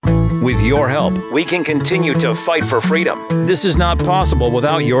With your help, we can continue to fight for freedom. This is not possible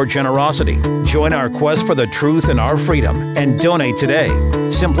without your generosity. Join our quest for the truth and our freedom and donate today.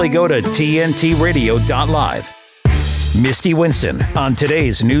 Simply go to tntradio.live. Misty Winston on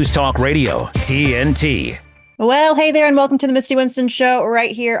today's News Talk Radio, TNT. Well, hey there, and welcome to the Misty Winston Show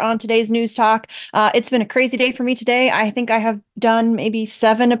right here on today's News Talk. It's been a crazy day for me today. I think I have done maybe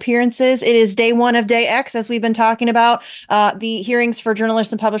 7 appearances. It is day 1 of day X, as we've been talking about. The hearings for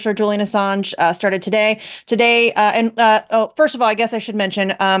journalist and publisher Julian Assange started today. First of all, I guess I should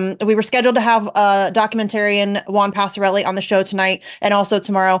mention, we were scheduled to have documentarian Juan Passarelli on the show tonight and also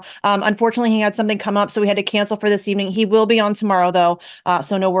tomorrow. Unfortunately, he had something come up, so we had to cancel for this evening. He will be on tomorrow, though,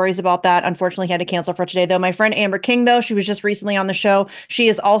 so no worries about that. Unfortunately, he had to cancel for today, though. My friend Amber King, though, she was just recently on the show. She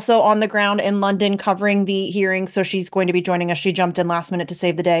is also on the ground in London covering the hearing, so she's going to be joining us. She jumped in last minute to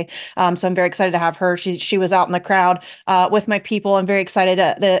save the day, so I'm very excited to have her. She was out in the crowd with my people. I'm very excited.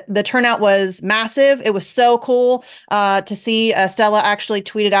 The turnout was massive. It was so cool to see. Stella actually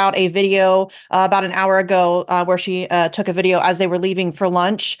tweeted out a video about an hour ago where she took a video as they were leaving for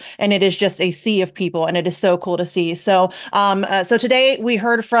lunch, and it is just a sea of people, and it is so cool to see. So today we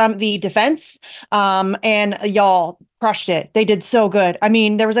heard from the defense, and y'all crushed it. They did so good. I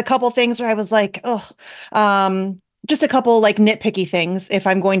mean, there was a couple things where I was like, just a couple like nitpicky things if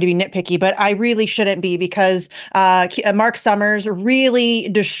I'm going to be nitpicky, but I really shouldn't be, because Mark Summers really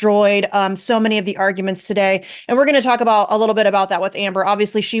destroyed so many of the arguments today. And we're going to talk about a little bit about that with Amber.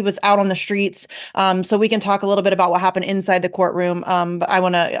 Obviously, she was out on the streets, so we can talk a little bit about what happened inside the courtroom. But I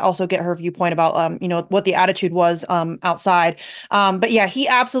want to also get her viewpoint about, what the attitude was outside. But yeah, he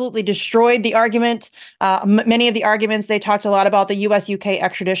absolutely destroyed the argument. Many of the arguments, they talked a lot about the US-UK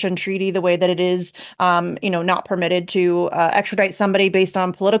extradition treaty, the way that it is, not permitted to extradite somebody based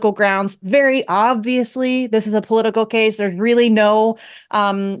on political grounds. Very obviously, this is a political case. There's really no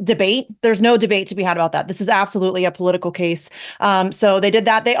debate. There's no debate to be had about that. This is absolutely a political case. So they did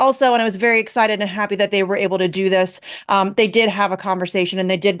that. They also, and I was very excited and happy that they were able to do this, they did have a conversation, and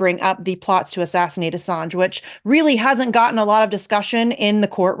they did bring up the plots to assassinate Assange, which really hasn't gotten a lot of discussion in the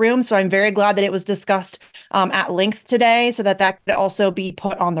courtroom. So I'm very glad that it was discussed at length today, so that could also be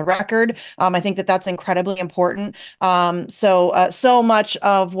put on the record. I think that that's incredibly important. So much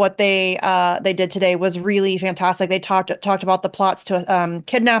of what they did today was really fantastic. They talked about the plots to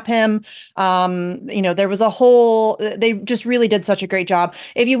kidnap him. There was a whole, they just really did such a great job.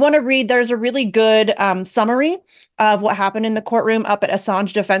 If you want to read, there's a really good summary of what happened in the courtroom up at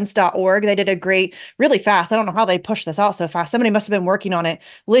AssangeDefense.org. They did a great, really fast. I don't know how they pushed this out so fast. Somebody must have been working on it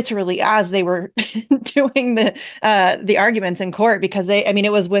literally as they were doing the arguments in court, because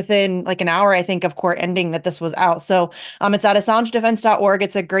it was within like an hour, I think, of court ending that this was out. So it's at AssangeDefense.org.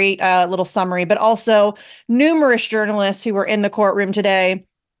 It's a great little summary, but also numerous journalists who were in the courtroom today,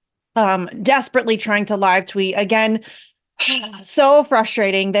 desperately trying to live tweet. Again, so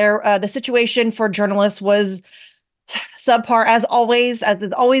frustrating. The situation for journalists was subpar, as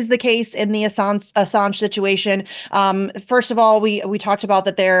is always the case in the Assange situation. First of all, we talked about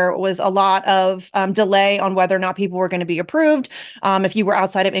that there was a lot of delay on whether or not people were going to be approved. If you were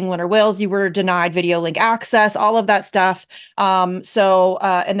outside of England or Wales, you were denied video link access, all of that stuff. And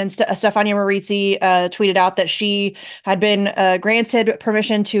then Stefania Marizzi tweeted out that she had been granted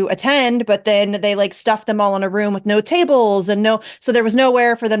permission to attend, but then they stuffed them all in a room with no tables so there was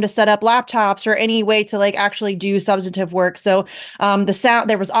nowhere for them to set up laptops or any way to actually do substantive work. So the sound,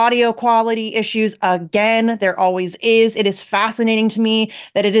 there was audio quality issues. Again, there always is. It is fascinating to me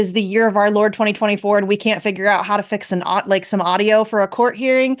that it is the year of our Lord 2024 and we can't figure out how to fix some audio for a court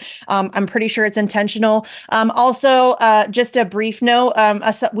hearing. I'm pretty sure it's intentional. Also, just a brief note,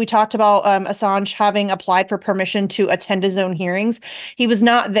 we talked about Assange having applied for permission to attend his own hearings. He was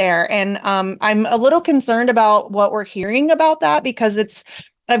not there. And I'm a little concerned about what we're hearing about that, because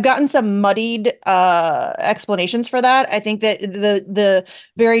I've gotten some muddied explanations for that. I think that the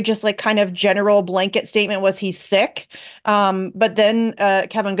very just kind of general blanket statement was he's sick. But then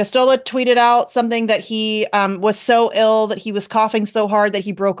Kevin Gostola tweeted out something that he was so ill that he was coughing so hard that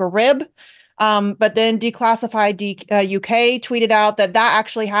he broke a rib. But then Declassified UK tweeted out that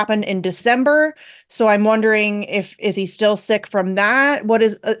actually happened in December. So I'm wondering is he still sick from that? What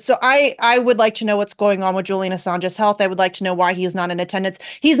is so I would like to know what's going on with Julian Assange's health. I would like to know why he's not in attendance.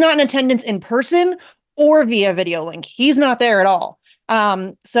 He's not in attendance in person or via video link. He's not there at all.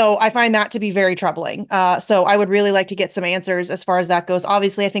 So I find that to be very troubling. So I would really like to get some answers as far as that goes.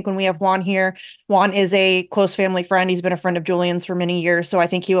 Obviously, I think when we have Juan here, Juan is a close family friend. He's been a friend of Julian's for many years. So I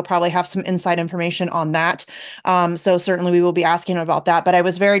think he will probably have some inside information on that. So certainly we will be asking him about that. But I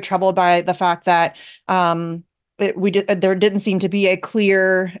was very troubled by the fact that there didn't seem to be a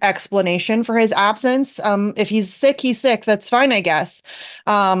clear explanation for his absence. If he's sick, he's sick. That's fine, I guess.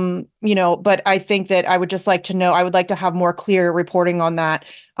 But I think that I would just like to know, I would like to have more clear reporting on that,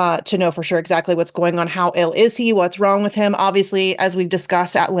 to know for sure exactly what's going on. How ill is he? What's wrong with him? Obviously, as we've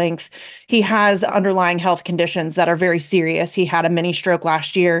discussed at length, he has underlying health conditions that are very serious. He had a mini stroke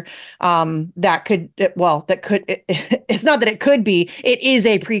last year. It's not that it could be, it is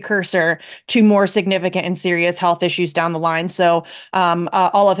a precursor to more significant and serious health issues down the line. So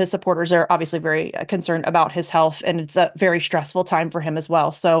all of his supporters are obviously very concerned about his health, and it's a very stressful time for him as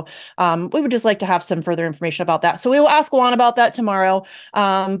well. So we would just like to have some further information about that. So we will ask Juan about that tomorrow.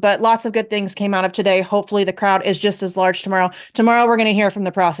 But lots of good things came out of today. Hopefully the crowd is just as large tomorrow. Tomorrow we're going to hear from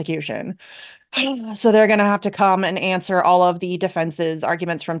the prosecution. So they're going to have to come and answer all of the defense's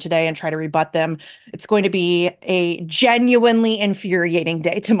arguments from today and try to rebut them. It's going to be a genuinely infuriating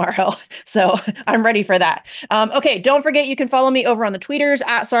day tomorrow. So I'm ready for that. Okay, don't forget you can follow me over on the tweeters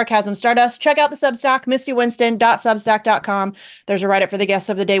at Sarcasm Stardust. Check out the Substack, mistywinston.substack.com. There's a write-up for the guests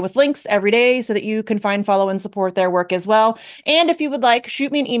of the day with links every day so that you can find, follow, and support their work as well. And if you would like,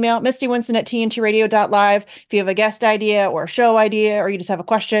 shoot me an email, mistywinston@tntradio.live. If you have a guest idea or a show idea, or you just have a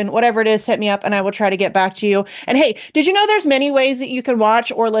question, whatever it is, hit me up and I will try to get back to you. And hey, did you know there's many ways that you can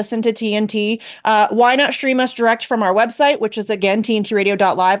watch or listen to TNT? Why not stream us direct from our website, which is again,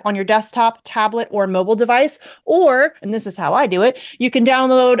 tntradio.live, on your desktop, tablet, or mobile device? Or, and this is how I do it, you can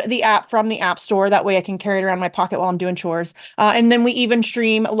download the app from the App Store. That way I can carry it around in my pocket while I'm doing chores. And then we even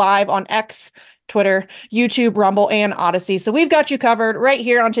stream live on X, Twitter, YouTube, Rumble, and Odyssey. So we've got you covered right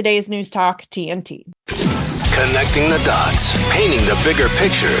here on today's News Talk TNT. Connecting the dots, painting the bigger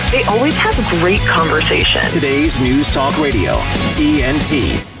picture. They always have great conversation. Today's News Talk Radio,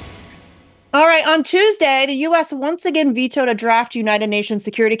 TNT. All right, on Tuesday, the U.S. once again vetoed a draft United Nations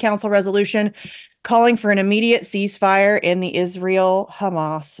Security Council resolution calling for an immediate ceasefire in the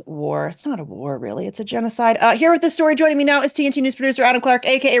Israel-Hamas war. It's not a war, really. It's a genocide. Here with this story, joining me now is TNT News producer Adam Clark,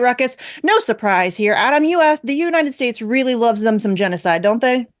 a.k.a. Ruckus. No surprise here. Adam, the United States really loves them some genocide, don't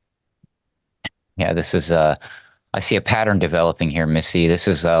they? Yeah, this is, I see a pattern developing here, Misty. This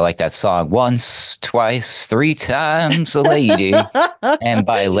is like that song, once, twice, three times a lady. And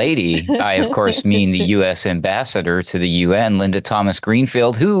by lady, I, of course, mean the U.S. ambassador to the UN, Linda Thomas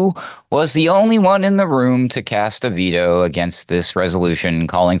Greenfield, who was the only one in the room to cast a veto against this resolution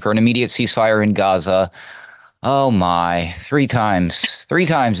calling for an immediate ceasefire in Gaza. Oh, my, three times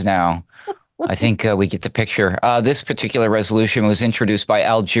now. I think we get the picture. This particular resolution was introduced by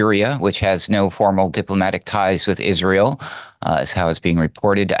Algeria, which has no formal diplomatic ties with Israel, is how it's being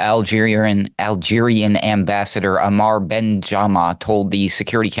reported. Algerian ambassador Amar Benjama told the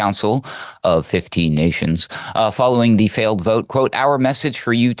Security Council of 15 nations, following the failed vote, quote, "Our message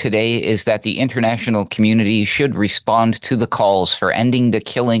for you today is that the international community should respond to the calls for ending the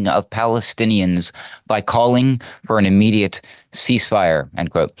killing of Palestinians by calling for an immediate ceasefire,"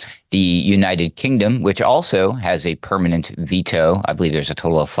 end quote. The United Kingdom, which also has a permanent veto, I believe there's a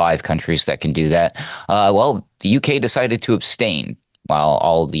total of 5 countries that can do that. The UK decided to abstain, while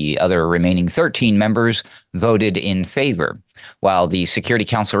all the other remaining 13 members voted in favor. While the Security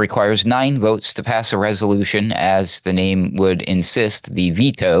Council requires 9 votes to pass a resolution, as the name would insist, the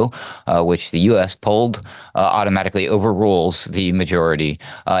veto, which the U.S. pulled, automatically overrules the majority.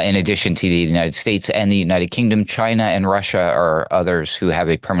 In addition to the United States and the United Kingdom, China and Russia are others who have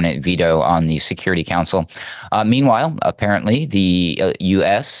a permanent veto on the Security Council. Meanwhile, apparently, the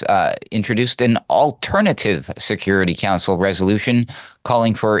U.S. Introduced an alternative Security Council resolution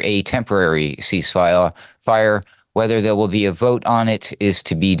calling for a temporary ceasefire. Whether there will be a vote on it is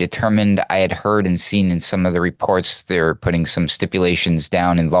to be determined. I had heard and seen in some of the reports they're putting some stipulations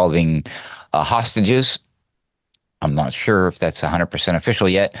down involving hostages. I'm not sure if that's 100% official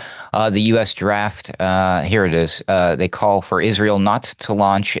yet. The U.S. draft, here it is. They call for Israel not to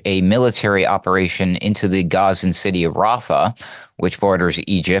launch a military operation into the Gazan city of Rafah, which borders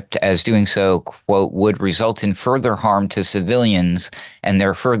Egypt, as doing so, quote, would result in further harm to civilians and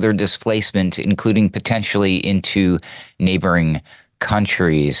their further displacement, including potentially into neighboring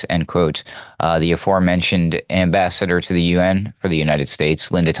countries, end quote. The aforementioned ambassador to the UN for the United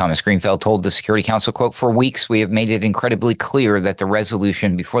States, Linda Thomas Greenfield, told the Security Council, quote, "For weeks, we have made it incredibly clear that the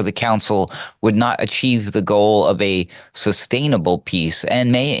resolution before the Council would not achieve the goal of a sustainable peace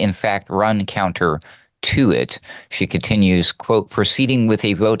and may, in fact, run counter to it." She continues, quote, "Proceeding with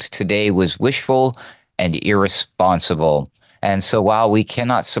a vote today was wishful and irresponsible," And so while we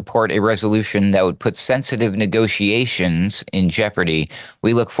cannot support a resolution that would put sensitive negotiations in jeopardy,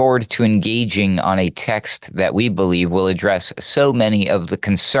 we look forward to engaging on a text that we believe will address so many of the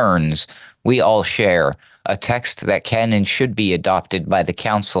concerns we all share, a text that can and should be adopted by the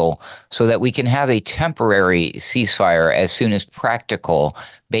Council so that we can have a temporary ceasefire as soon as practical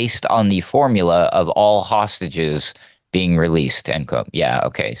based on the formula of all hostages being released, end quote. Yeah,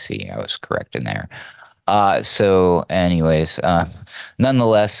 okay, see, I was correct in there.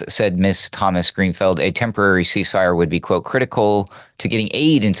 Nonetheless, said Miss Thomas Greenfield, a temporary ceasefire would be, quote, critical to getting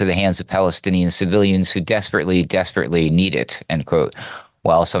aid into the hands of Palestinian civilians who desperately, desperately need it, end quote.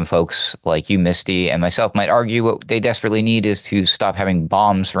 While some folks like you, Misty, and myself might argue what they desperately need is to stop having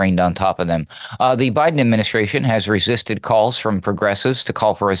bombs rained on top of them. The Biden administration has resisted calls from progressives to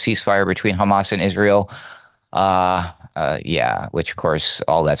call for a ceasefire between Hamas and Israel. Which of course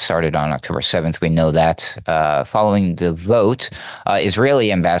all that started on October 7th. We know that. Following the vote,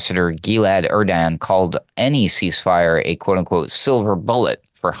 Israeli Ambassador Gilad Erdan called any ceasefire a quote unquote silver bullet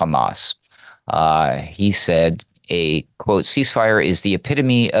for Hamas. He said a quote ceasefire is the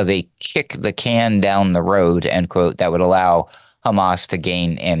epitome of a kick the can down the road, end quote, that would allow Hamas to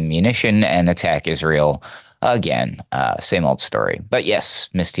gain ammunition and attack Israel again. Same old story. But yes,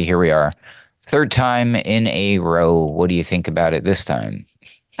 Misty, here we are. Third time in a row. What do you think about it this time?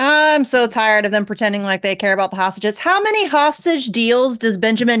 I'm so tired of them pretending like they care about the hostages. How many hostage deals does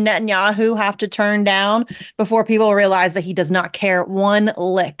Benjamin Netanyahu have to turn down before people realize that he does not care one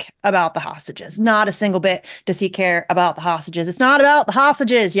lick about the hostages? Not a single bit does he care about the hostages. It's not about the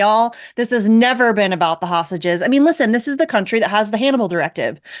hostages, y'all. This has never been about the hostages. I mean, listen, this is the country that has the Hannibal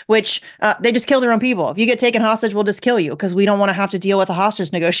Directive, which they just kill their own people. If you get taken hostage, we'll just kill you because we don't want to have to deal with a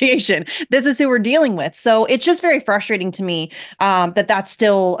hostage negotiation. This is who we're dealing with. So it's just very frustrating to me that that's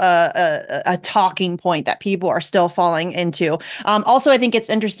still a talking point that people are still falling into. Also, I think it's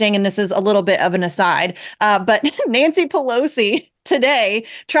interesting, and this is a little bit of an aside, but Nancy Pelosi today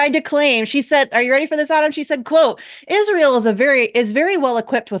tried to claim, she said, are you ready for this, Adam? She said, quote, Israel is very well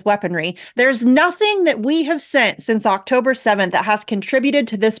equipped with weaponry. There's nothing that we have sent since October 7th that has contributed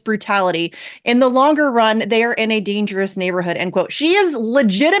to this brutality. In the longer run, they are in a dangerous neighborhood, end quote. She is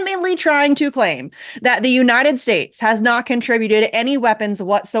legitimately trying to claim that the United States has not contributed any weapons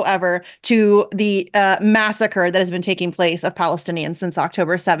whatsoever to the massacre that has been taking place of Palestinians since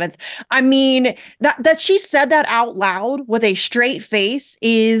October 7th. I mean, that she said that out loud with a straight face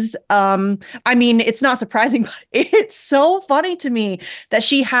is, it's not surprising, but it's so funny to me that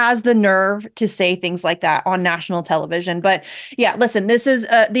she has the nerve to say things like that on national television. But yeah, listen, this is,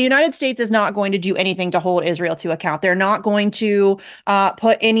 the United States is not going to do anything to hold Israel to account. They're not going to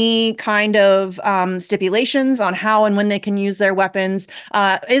put any kind of stipulations on how and when they can use their weapons.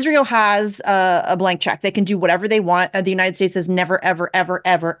 Israel has a blank check. They can do whatever they want. The United States is never, ever, ever,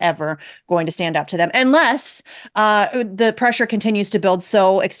 ever, ever going to stand up to them unless the pressure continues to build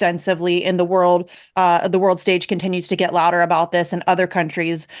so extensively in the world stage continues to get louder about this, and other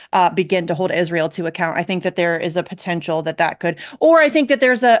countries begin to hold Israel to account. I think that there is a potential that could, or I think that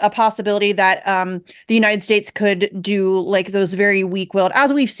there's a possibility that the United States could do like those very weak-willed,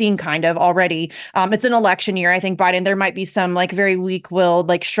 as we've seen kind of already. It's an election year. I think Biden, there might be some like very weak-willed,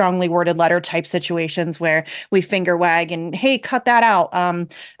 like strongly worded letter type situations where we finger wag and, hey, cut that out.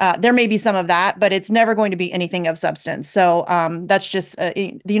 There may be some of that, but it's never going to be anything of substance. So that's just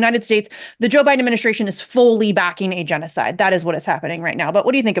the United States. The Joe Biden administration is fully backing a genocide. That is what is happening right now. But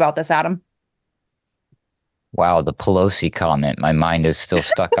what do you think about this, Adam? Wow, the Pelosi comment. My mind is still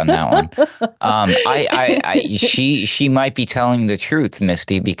stuck on that one. She might be telling the truth,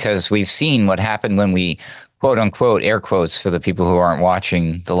 Misty, because we've seen what happened when we, quote unquote, air quotes for the people who aren't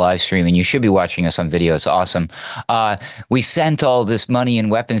watching the live stream, and you should be watching us on video. It's awesome. We sent all this money and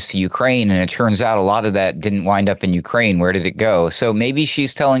weapons to Ukraine, and it turns out a lot of that didn't wind up in Ukraine. Where did it go? So maybe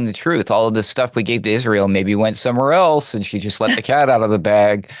she's telling the truth. All of this stuff we gave to Israel maybe went somewhere else, and she just let the cat out of the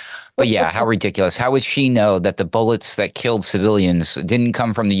bag. But yeah, how ridiculous. How would she know that the bullets that killed civilians didn't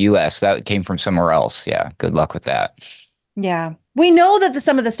come from the U.S.? That came from somewhere else. Yeah, good luck with that. Yeah. We know that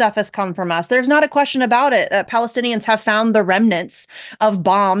some of the stuff has come from us. There's not a question about it. Palestinians have found the remnants of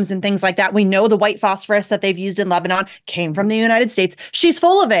bombs and things like that. We know the white phosphorus that they've used in Lebanon came from the United States. She's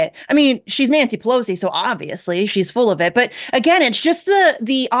full of it. I mean, she's Nancy Pelosi, so obviously she's full of it. But again, it's just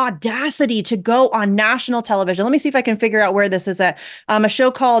the audacity to go on national television. Let me see if I can figure out where this is at. A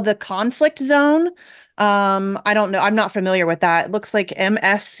show called The Conflict Zone. I don't know. I'm not familiar with that. It looks like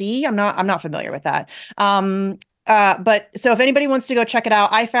MSC. I'm not familiar with that. But so if anybody wants to go check it out,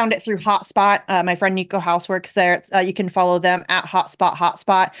 I found it through Hotspot. My friend Nico House works there. You can follow them at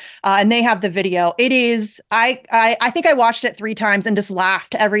Hotspot, and they have the video. It is, I think I watched it 3 times and just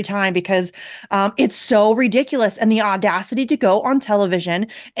laughed every time because it's so ridiculous, and the audacity to go on television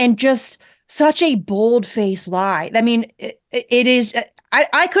and just such a bold-faced lie. I mean, it is.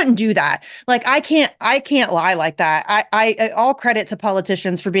 I couldn't do that. Like I can't lie like that. I all credit to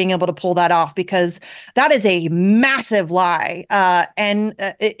politicians for being able to pull that off because that is a massive lie. And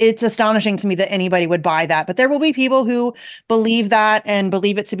it's astonishing to me that anybody would buy that. But there will be people who believe that and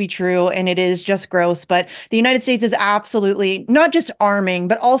believe it to be true. And it is just gross. But the United States is absolutely not just arming,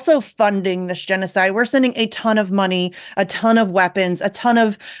 but also funding this genocide. We're sending a ton of money, a ton of weapons, a ton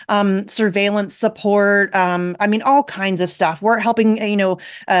of surveillance support. I mean, all kinds of stuff. We're helping,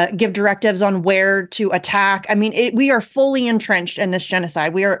 give directives on where to attack. I mean, we are fully entrenched in this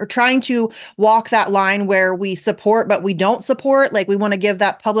genocide. We are trying to walk that line where we support, but we don't support. Like we want to give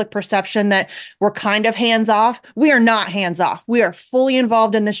that public perception that we're kind of hands off. We are not hands off. We are fully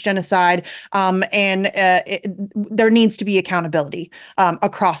involved in this genocide. There needs to be accountability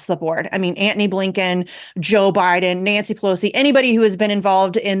across the board. I mean, Antony Blinken, Joe Biden, Nancy Pelosi, anybody who has been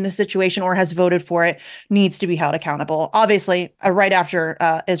involved in the situation or has voted for it needs to be held accountable. Obviously, right after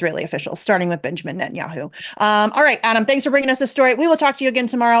Israeli officials, starting with Benjamin Netanyahu. All right, Adam, thanks for bringing us this story. We will talk to you again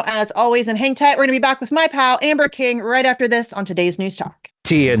tomorrow, as always, and hang tight. We're going to be back with my pal, Amber King, right after this on today's News Talk.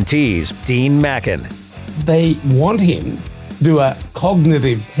 TNT's Dean Mackin. They want him to do a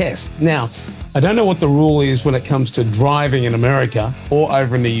cognitive test. Now, I don't know what the rule is when it comes to driving in America or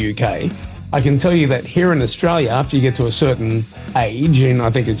over in the UK. I can tell you that here in Australia, after you get to a certain age, and I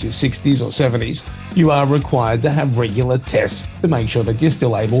think it's your 60s or 70s, you are required to have regular tests to make sure that you're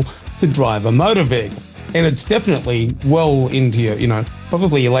still able to drive a motor vehicle. And it's definitely well into your,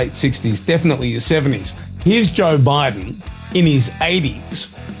 probably your late 60s, definitely your 70s. Here's Joe Biden in his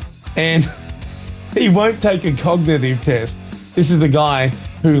 80s, and he won't take a cognitive test. This is the guy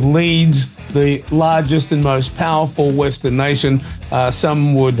who leads the largest and most powerful Western nation.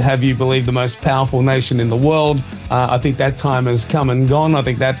 Some would have you believe the most powerful nation in the world. I think that time has come and gone. I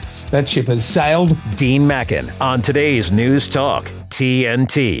think that ship has sailed. Dean Mackin on today's News Talk,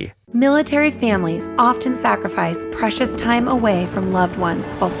 TNT. Military families often sacrifice precious time away from loved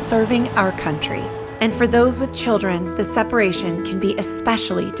ones while serving our country. And for those with children, the separation can be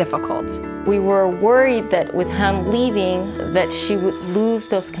especially difficult. We were worried that with him leaving, that she would lose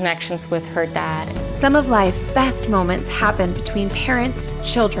those connections with her dad. Some of life's best moments happen between parents,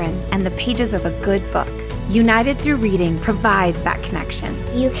 children, and the pages of a good book. United Through Reading provides that connection.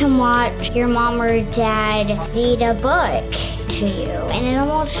 You can watch your mom or dad read a book to you, and it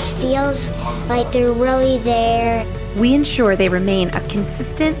almost feels like they're really there. We ensure they remain a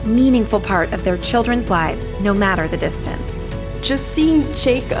consistent, meaningful part of their children's lives, no matter the distance. Just seeing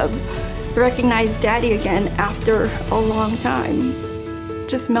Jacob recognize Daddy again after a long time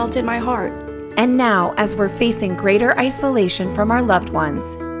just melted my heart. And now, as we're facing greater isolation from our loved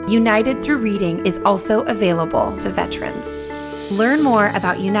ones, United Through Reading is also available to veterans. Learn more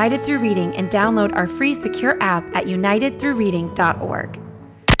about United Through Reading and download our free secure app at unitedthroughreading.org.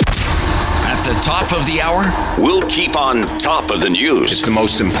 At the top of the hour, we'll keep on top of the news. It's the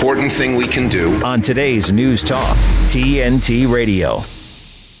most important thing we can do. On today's News Talk, TNT Radio.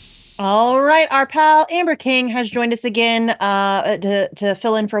 All right, our pal Amber King has joined us again to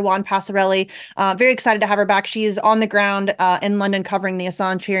fill in for Juan Passarelli. Very excited to have her back. She is on the ground in London covering the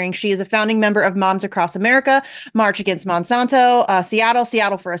Assange hearing. She is a founding member of Moms Across America, March Against Monsanto,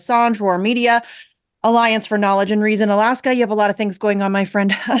 Seattle for Assange, Roar Media, Alliance for Knowledge and Reason Alaska. You have a lot of things going on, my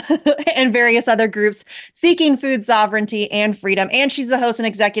friend, and various other groups seeking food sovereignty and freedom. And she's the host and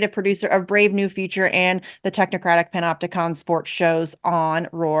executive producer of Brave New Future and the Technocratic Panopticon sports shows on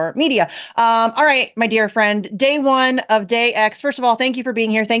Roar Media. All right, my dear friend, day one of Day X. First of all, thank you for being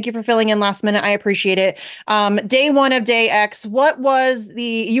here. Thank you for filling in last minute. I appreciate it. Day one of Day X.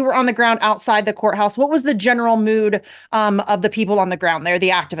 You were on the ground outside the courthouse. What was the general mood of the people on the ground there, the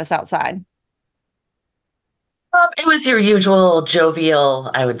activists outside? It was your usual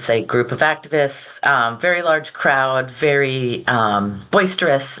jovial, I would say, group of activists, very large crowd, very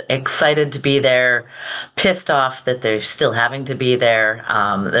boisterous, excited to be there, pissed off that they're still having to be there.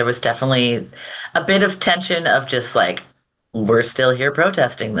 There was definitely a bit of tension of just like, we're still here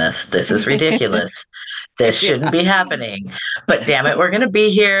protesting this. This is ridiculous. This shouldn't be happening. But damn it, we're going to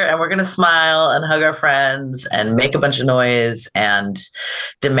be here and we're going to smile and hug our friends and make a bunch of noise and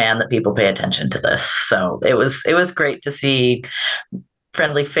demand that people pay attention to this. So it was great to see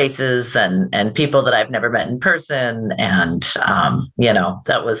friendly faces and people that I've never met in person. And,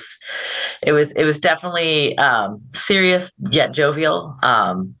 it was definitely serious yet jovial,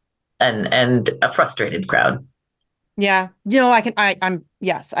 and a frustrated crowd. Yeah.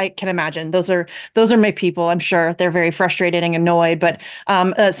 Yes, I can imagine. Those are my people. I'm sure they're very frustrated and annoyed, but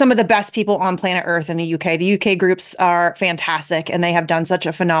some of the best people on planet Earth in the UK. The UK groups are fantastic, and they have done such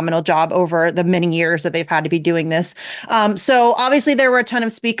a phenomenal job over the many years that they've had to be doing this. So obviously there were a ton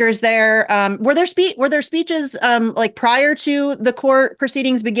of speakers there. Were there speeches like prior to the court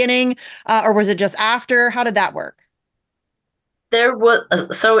proceedings beginning, or was it just after? How did that work? There was,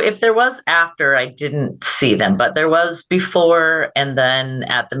 so if there was after, I didn't see them, but there was before, and then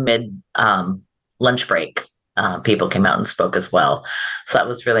at the mid lunch break, people came out and spoke as well. So that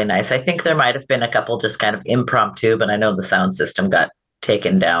was really nice. I think there might have been a couple just kind of impromptu, but I know the sound system got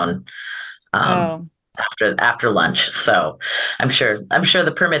taken down after lunch. So I'm sure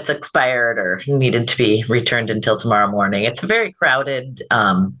the permits expired or needed to be returned until tomorrow morning. It's a very crowded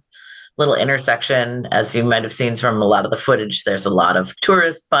little intersection, as you might have seen from a lot of the footage. There's a lot of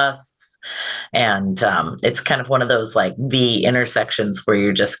tourist bus, and it's kind of one of those like V intersections where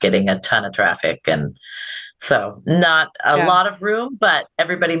you're just getting a ton of traffic, and so not a lot of room, but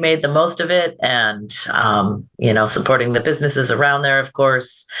everybody made the most of it, and supporting the businesses around there, of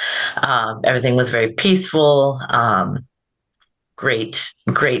course. Everything was very peaceful.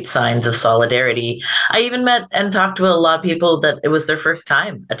 Great signs of solidarity. I even met and talked to a lot of people that it was their first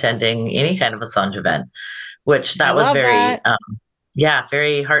time attending any kind of Assange event, which that was very,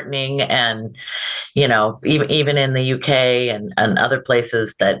 very heartening. And, even in the UK and other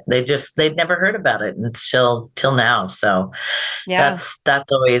places that they'd never heard about it and till now. So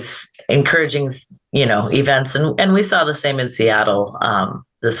that's always encouraging, events. And we saw the same in Seattle,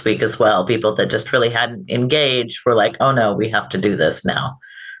 this week as well. People that just really hadn't engaged were like, oh no, we have to do this now.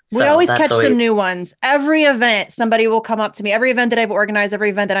 We always catch some new ones. Every event, somebody will come up to me. Every event that I've organized, every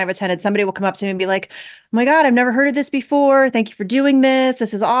event that I've attended, somebody will come up to me and be like, oh my God, I've never heard of this before. Thank you for doing this.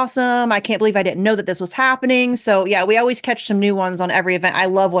 This is awesome. I can't believe I didn't know that this was happening. So yeah, we always catch some new ones on every event. I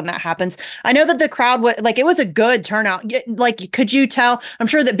love when that happens. I know that the crowd was like, it was a good turnout. Like, could you tell? I'm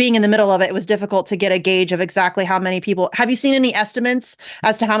sure that being in the middle of it was difficult to get a gauge of exactly how many people. Have you seen any estimates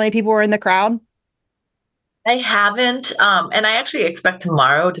as to how many people were in the crowd? I haven't, and I actually expect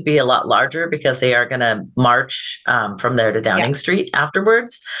tomorrow to be a lot larger because they are going to march from there to Downing Street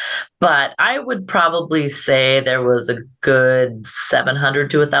afterwards. But I would probably say there was a good 700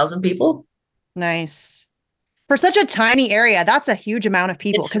 to 1,000 people. Nice. For such a tiny area, that's a huge amount of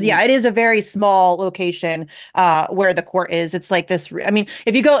people. Because it is a very small location where the court is. It's like this. I mean,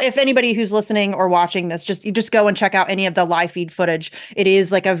 if anybody who's listening or watching this, you just go and check out any of the live feed footage. It is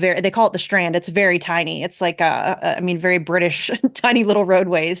like they call it the Strand. It's very tiny. It's like very British, tiny little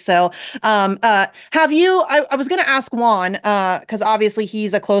roadways. So, I was going to ask Juan because obviously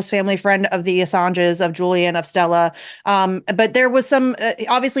he's a close family friend of the Assanges, of Julian, of Stella. But there was some.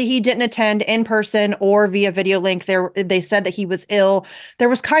 Obviously, he didn't attend in person or via video link. They said that he was ill. There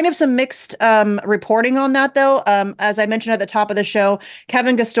was kind of some mixed reporting on that, though. As I mentioned at the top of the show,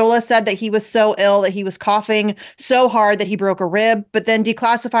 Kevin Gostola said that he was so ill that he was coughing so hard that he broke a rib. But then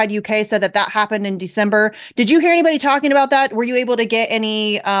Declassified UK said that happened in December. Did you hear anybody talking about that? Were you able to get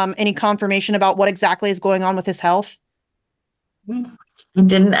any confirmation about what exactly is going on with his health? I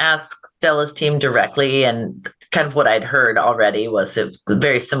didn't ask Stella's team directly, and kind of what I'd heard already was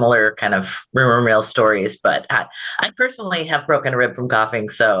very similar kind of rumor mill stories. But I personally have broken a rib from coughing,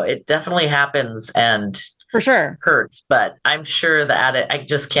 so it definitely happens and for sure hurts. But I'm sure I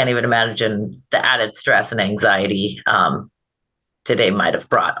just can't even imagine the added stress and anxiety today might have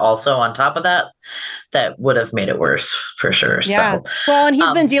brought. Also, on top of that would have made it worse for sure. Yeah. So, well, and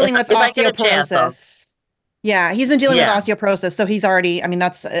he's been dealing with osteoporosis. Yeah, he's been dealing with osteoporosis, so he's already,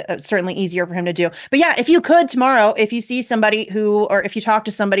 that's certainly easier for him to do. But yeah, if you could tomorrow, if you see somebody or if you talk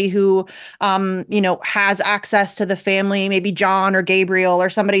to somebody who, has access to the family, maybe John or Gabriel or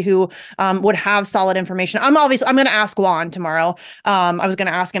somebody who would have solid information. I'm going to ask Juan tomorrow. I was going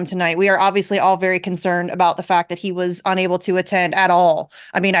to ask him tonight. We are obviously all very concerned about the fact that he was unable to attend at all.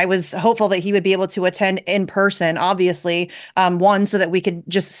 I was hopeful that he would be able to attend in person, obviously, one, so that we could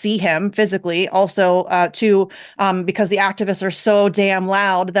just see him physically. Also, two, because the activists are so damn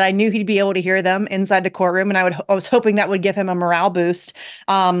loud that I knew he'd be able to hear them inside the courtroom, and I was hoping that would give him a morale boost.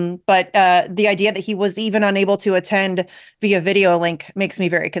 But the idea that he was even unable to attend via video link makes me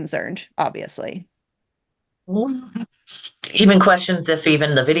very concerned, obviously. Even questions if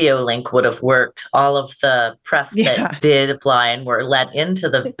even the video link would have worked. All of the press that did apply and were let into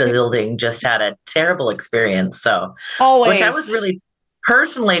the building just had a terrible experience. So, always. Which I was really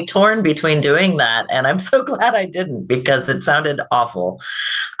personally torn between doing that, and I'm so glad I didn't because it sounded awful.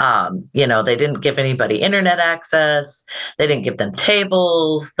 They didn't give anybody internet access. They didn't give them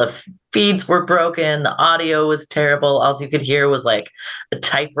tables. The feeds were broken. The audio was terrible. All you could hear was like a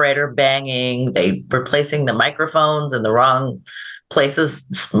typewriter banging. They were placing the microphones in the wrong places,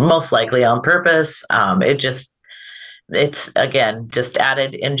 most likely on purpose. It's again just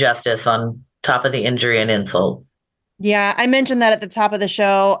added injustice on top of the injury and insult. Yeah, I mentioned that at the top of the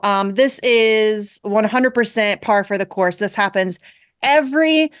show. This is 100% par for the course. This happens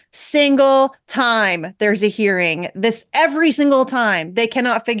every single time there's a hearing. Every single time they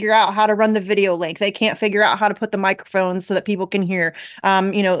cannot figure out how to run the video link. They can't figure out how to put the microphones so that people can hear.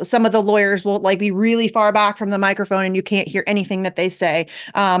 Some of the lawyers will be really far back from the microphone and you can't hear anything that they say.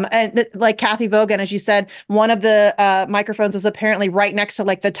 Like Kathy Vogan, as you said, one of the microphones was apparently right next to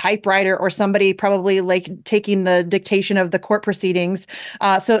the typewriter or somebody probably taking the dictation of the court proceedings.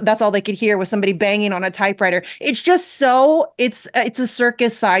 So that's all they could hear was somebody banging on a typewriter. It's just it's a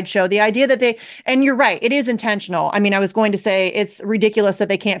circus sideshow. The idea that and you're right, it is intentional. I mean, I was going to say it's ridiculous that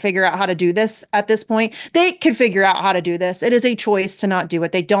they can't figure out how to do this at this point. They could figure out how to do this. It is a choice to not do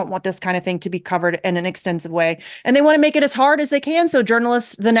it. They don't want this kind of thing to be covered in an extensive way. And they want to make it as hard as they can. So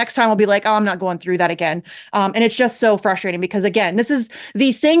journalists the next time will be like, oh, I'm not going through that again. And it's just so frustrating because, again, this is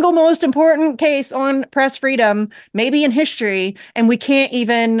the single most important case on press freedom, maybe in history. And we can't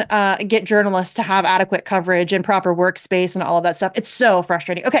even get journalists to have adequate coverage and proper workspace and all of that stuff. It's so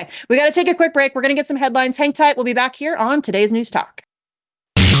frustrating. Okay, we got to take a quick break. We're going to get some headlines. Hang tight. We'll be back here on today's News Talk.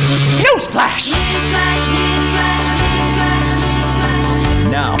 Newsflash!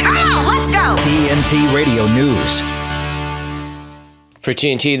 Now, come on, let's go! TNT Radio News. For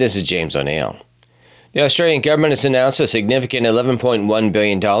TNT, this is James O'Neill. The Australian government has announced a significant $11.1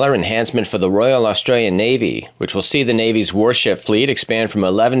 billion enhancement for the Royal Australian Navy, which will see the Navy's warship fleet expand from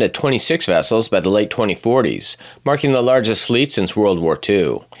 11 to 26 vessels by the late 2040s, marking the largest fleet since World War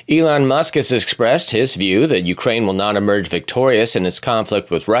II. Elon Musk has expressed his view that Ukraine will not emerge victorious in its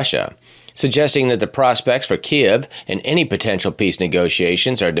conflict with Russia, suggesting that the prospects for Kiev and any potential peace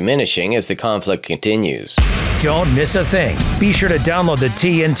negotiations are diminishing as the conflict continues. Don't miss a thing. Be sure to download the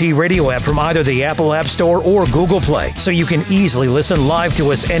TNT Radio app from either the Apple App Store or Google Play so you can easily listen live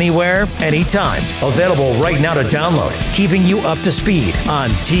to us anywhere, anytime. Available right now to download, keeping you up to speed on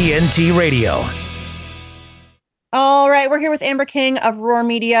TNT Radio. All right, we're here with Amber King of Roar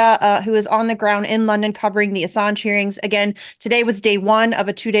Media, who is on the ground in London covering the Assange hearings. Again, today was day one of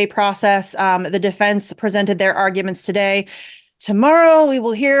a 2-day process. The defense presented their arguments today. Tomorrow, we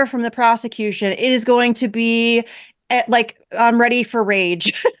will hear from the prosecution. It is going to be I'm ready for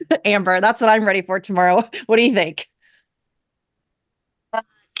rage. Amber, that's what I'm ready for tomorrow. What do you think?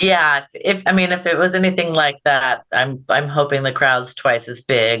 Yeah, if it was anything like that, I'm hoping the crowd's twice as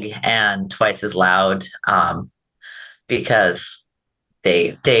big and twice as loud. Because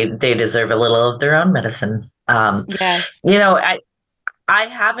they deserve a little of their own medicine. Yes.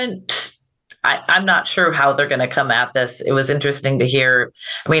 I'm not sure how they're going to come at this. It was interesting to hear.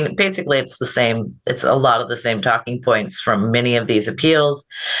 Basically it's a lot of the same talking points from many of these appeals.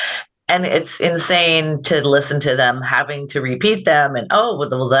 And it's insane to listen to them having to repeat them. And,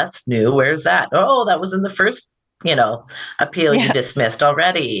 well, that's new. Where's that? Oh, that was in the first appeal you dismissed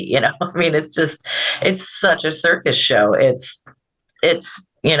already. It's such a circus show. It's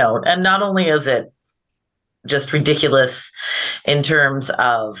and not only is it just ridiculous in terms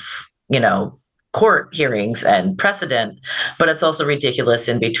of, court hearings and precedent, but it's also ridiculous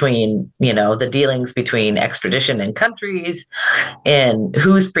in between, the dealings between extradition and countries and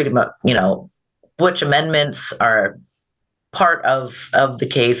who's pretty much, which amendments are part of the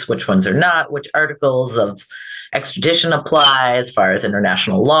case, which ones are not, which articles of extradition apply as far as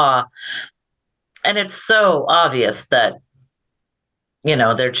international law. And it's so obvious that,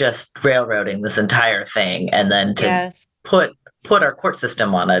 they're just railroading this entire thing. And then to put our court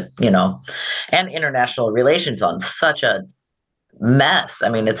system on and international relations on such a mess.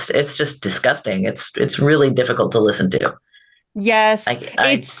 It's just disgusting. It's really difficult to listen to. Yes.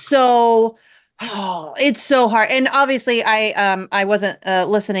 It's so hard. And obviously I wasn't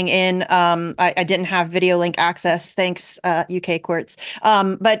listening in. I didn't have video link access. Thanks, UK courts.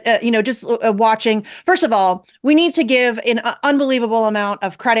 But just watching, first of all, we need to give an unbelievable amount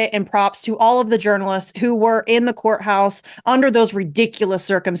of credit and props to all of the journalists who were in the courthouse under those ridiculous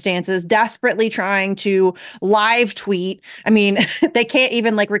circumstances, desperately trying to live tweet. They can't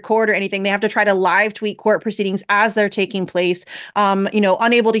even record or anything. They have to try to live tweet court proceedings as they're taking place,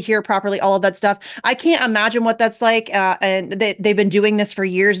 unable to hear properly, all of that stuff. stuff. I can't imagine what that's like. And they've been doing this for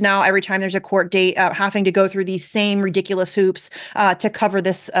years now. Every time there's a court date, having to go through these same ridiculous hoops to cover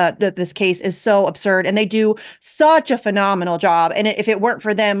this case is so absurd. And they do such a phenomenal job. And if it weren't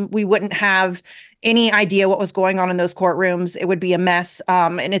for them, we wouldn't have any idea what was going on in those courtrooms. It would be a mess.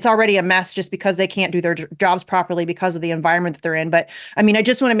 And it's already a mess just because they can't do their jobs properly because of the environment that they're in. But I mean, I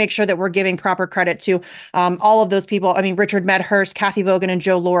just want to make sure that we're giving proper credit to all of those people. I mean, Richard Medhurst, Kathy Vogan and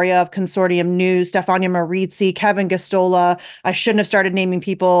Joe Loria of Consortium News, Stefania Marizzi, Kevin Gastola. I shouldn't have started naming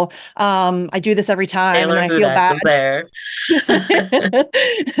people. I do this every time Taylor and I feel bad. There.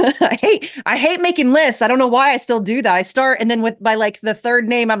 I hate making lists. I don't know why I still do that. I start and then by like the third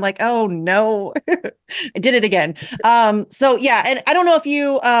name, I'm like, oh no. I did it again. So yeah, and I don't know if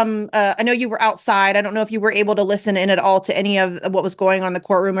you, I know you were outside. I don't know if you were able to listen in at all to any of what was going on in the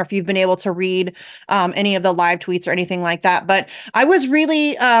courtroom, or if you've been able to read any of the live tweets or anything like that. But I was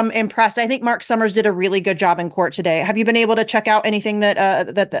really impressed. I think Mark Summers did a really good job in court today. Have you been able to check out anything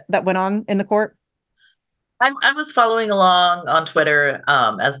that went on in the court? I was following along on Twitter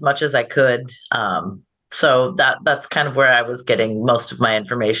as much as I could. So that's kind of where I was getting most of my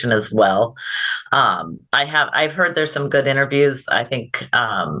information as well. I've heard there's some good interviews. I think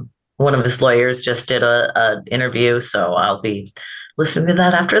one of his lawyers just did a interview, so I'll be listening to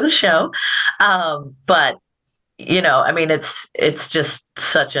that after the show. But I mean, it's just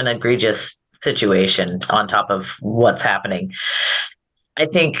such an egregious situation on top of what's happening. I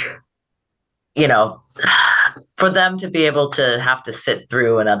think, for them to be able to have to sit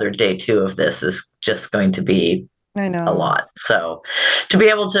through another day 2 of this is just going to be a lot. So to be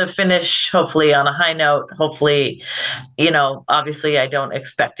able to finish hopefully on a high note, hopefully, obviously I don't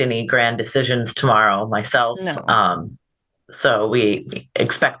expect any grand decisions tomorrow myself. No. So we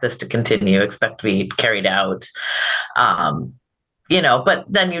expect this to continue, expect to be carried out. But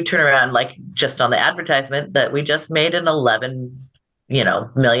then you turn around, like just on the advertisement, that we just made an $11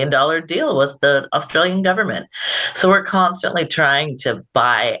 million deal with the Australian government. So we're constantly trying to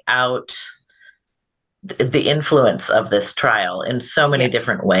buy out the influence of this trial in so many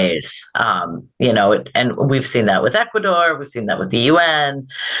different ways. And we've seen that with Ecuador, we've seen that with the UN,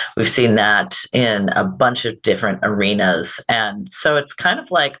 we've seen that in a bunch of different arenas. And so it's kind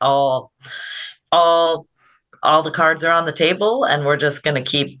of like all the cards are on the table, and we're just going to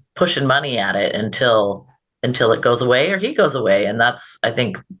keep pushing money at it until it goes away or he goes away. And that's, I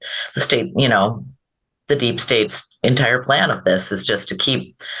think, the state, the deep state's entire plan of this is just to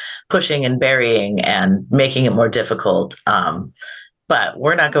keep pushing and burying and making it more difficult. But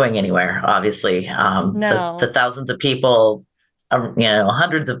we're not going anywhere, obviously. No. The thousands of people,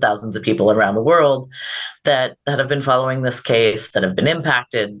 hundreds of thousands of people around the world that have been following this case, that have been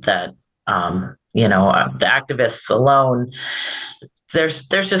impacted, that, the activists alone, there's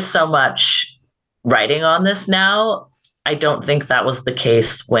just so much writing on this now. I don't think that was the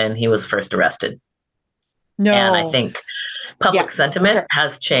case when he was first arrested. No. And I think public sentiment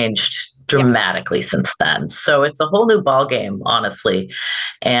has changed dramatically since then. So it's a whole new ballgame, honestly.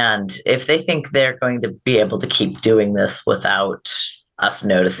 And if they think they're going to be able to keep doing this without us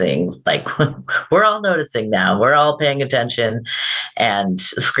noticing, like we're all noticing now, we're all paying attention and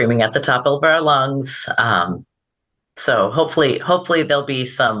screaming at the top of our lungs. So hopefully there'll be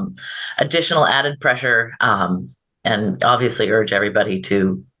some additional added pressure, and obviously urge everybody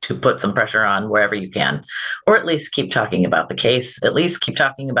to put some pressure on wherever you can, or at least keep talking about the case, at least keep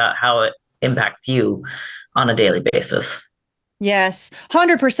talking about how it impacts you on a daily basis. Yes,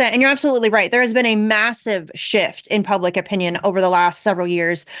 100%. And you're absolutely right. There has been a massive shift in public opinion over the last several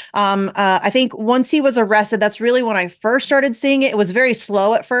years. I think once he was arrested, that's really when I first started seeing it. It was very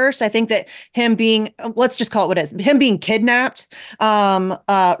slow at first. I think that him being, let's just call it what it is, him being kidnapped,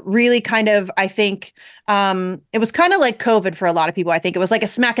 really kind of, I think, it was kind of like COVID for a lot of people. I think it was like a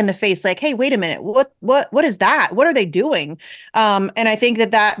smack in the face, like, hey, wait a minute, what is that? What are they doing? And I think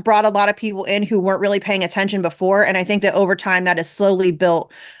that brought a lot of people in who weren't really paying attention before. And I think that over time that is slowly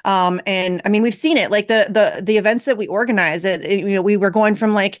built. And I mean, we've seen it, like the events that we organize, we were going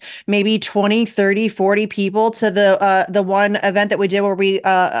from like maybe 20, 30, 40 people to the one event that we did where we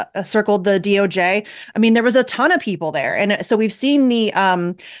circled the DOJ. I mean, there was a ton of people there. And so we've seen the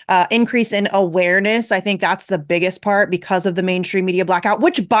increase in awareness. I think that's the biggest part because of the mainstream media blackout,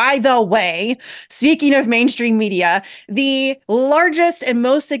 which, by the way, speaking of mainstream media, the largest and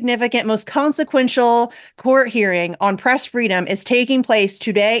most significant, most consequential court hearing on press freedom is taking place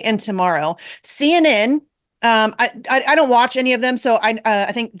today and tomorrow. CNN I don't watch any of them, so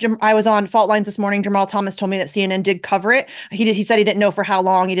I think I was on Fault Lines this morning. Jamal Thomas told me that CNN did cover it. He said he didn't know for how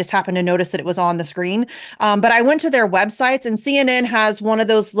long. He just happened to notice that it was on the screen. But I went to their websites, and CNN has one of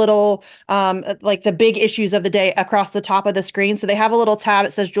those little like the big issues of the day across the top of the screen. So they have a little tab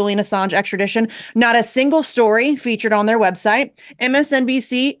that says Julian Assange extradition. Not a single story featured on their website.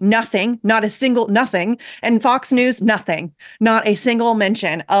 MSNBC, nothing. Not a single nothing. And Fox News, nothing. Not a single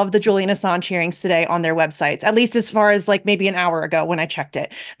mention of the Julian Assange hearings today on their website. At least as far as like maybe an hour ago when I checked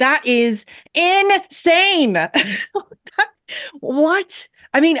it. That is insane. What?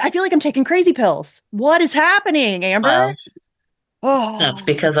 I mean, I feel like I'm taking crazy pills. What is happening, Amber? Well, that's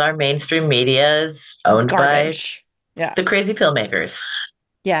because our mainstream media is owned by the crazy pill makers.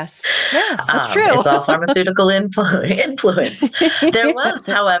 Yes. Yeah, that's true. It's all pharmaceutical influence. There was,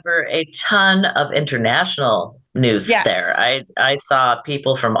 however, a ton of international news there. I saw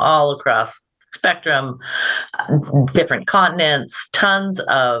people from all across spectrum, different continents, tons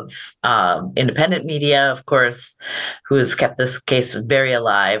of independent media, of course, who has kept this case very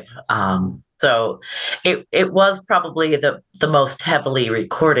alive. So it was probably the most heavily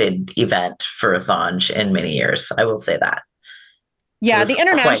recorded event for Assange in many years. I will say that. Yeah, the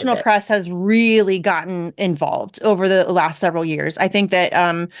international press has really gotten involved over the last several years. I think that,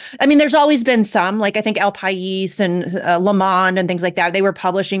 I mean, there's always been some, like I think El País and Le Monde and things like that. They were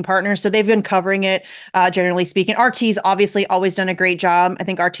publishing partners, so they've been covering it, generally speaking. RT's obviously always done a great job. I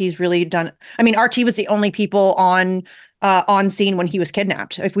think RT's really done, I mean, RT was the only people on scene when he was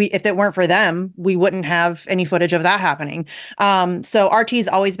kidnapped. If it weren't for them, we wouldn't have any footage of that happening. So RT's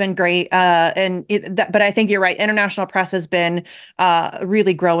always been great. But I think you're right. International press has been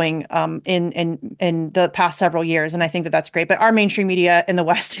really growing in the past several years. And I think that that's great. But our mainstream media in the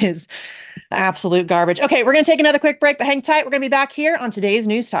West is absolute garbage. Okay, we're going to take another quick break, but hang tight. We're going to be back here on today's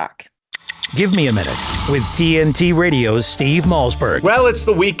News Talk. Give me a minute with TNT Radio's Steve Malzberg. Well, it's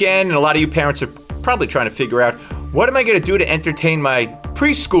the weekend, and a lot of you parents are probably trying to figure out, what am I going to do to entertain my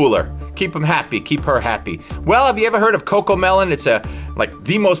preschooler? Keep him happy, keep her happy. Well, have you ever heard of Coco Melon? It's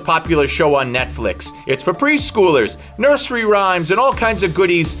the most popular show on Netflix. It's for preschoolers, nursery rhymes, and all kinds of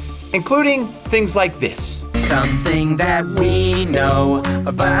goodies, including things like this. Something that we know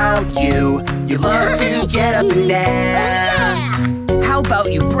about you. You love to get up and dance. How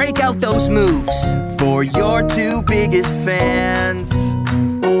about you break out those moves for your two biggest fans?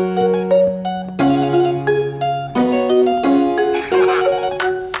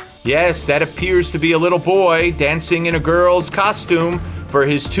 Yes, that appears to be a little boy dancing in a girl's costume for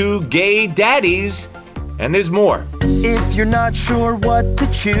his two gay daddies. And there's more. If you're not sure what to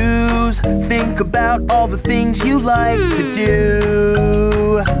choose, think about all the things you like to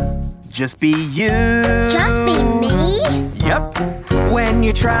do. Just be you. Just be me? Yep. When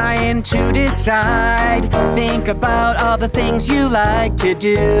you're trying to decide, think about all the things you like to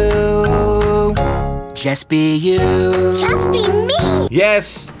do. Just be you. Just be me.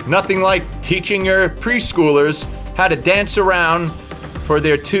 Yes, nothing like teaching your preschoolers how to dance around for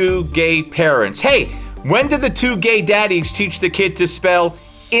their two gay parents. Hey, when did the two gay daddies teach the kid to spell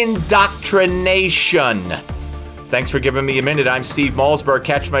indoctrination? Thanks for giving me a minute. I'm Steve Malzberg.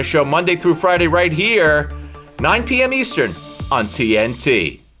 Catch my show Monday through Friday right here, 9 p.m. Eastern on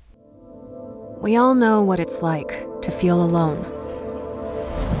TNT. We all know what it's like to feel alone.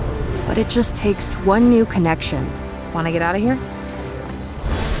 But it just takes one new connection. Want to get out of here?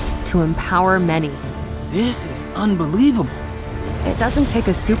 To empower many. This is unbelievable. It doesn't take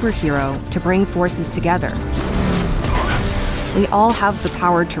a superhero to bring forces together. We all have the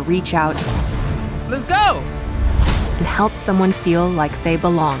power to reach out. Let's go! And help someone feel like they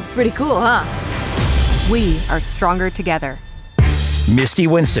belong. Pretty cool, huh? We are stronger together. Misty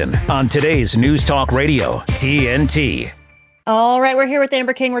Winston on today's News Talk Radio, TNT. All right, we're here with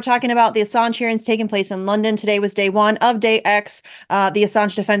Amber King. We're talking about the Assange hearings taking place in London. Today was day one of day X. The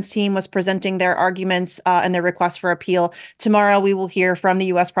Assange defense team was presenting their arguments and their request for appeal. Tomorrow, we will hear from the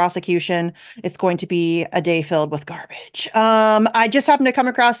U.S. prosecution. It's going to be a day filled with garbage. I just happened to come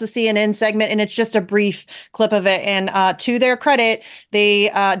across the CNN segment, and it's just a brief clip of it. And to their credit,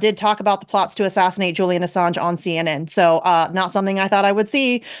 they did talk about the plots to assassinate Julian Assange on CNN. So not something I thought I would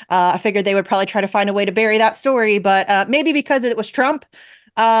see. I figured they would probably try to find a way to bury that story, but maybe because it was Trump,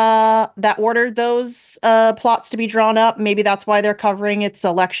 that ordered those plots to be drawn up. Maybe that's why they're covering it's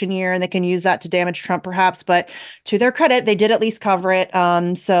election year and they can use that to damage Trump perhaps, but to their credit, they did at least cover it.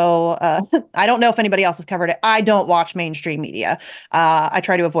 So I don't know if anybody else has covered it. I don't watch mainstream media. I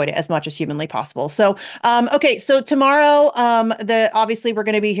try to avoid it as much as humanly possible. So, okay. So tomorrow, obviously we're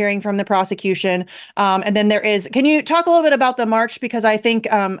going to be hearing from the prosecution. And then can you talk a little bit about the march? Because I think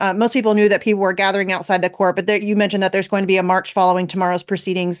most people knew that people were gathering outside the court, but you mentioned that there's going to be a march following tomorrow's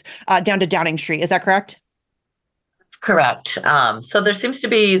proceedings down to Downing Street. Is that correct? That's correct. So there seems to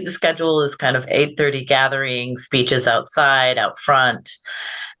be, the schedule is kind of 8:30 gathering, speeches outside, out front,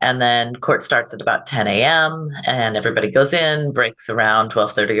 and then court starts at about 10 a.m. and everybody goes in, breaks around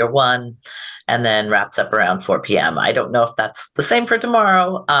 12:30 or 1, and then wraps up around 4 p.m. I don't know if that's the same for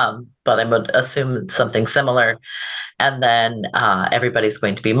tomorrow, but I would assume it's something similar. And then everybody's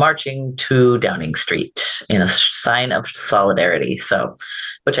going to be marching to Downing Street in a sign of solidarity. So,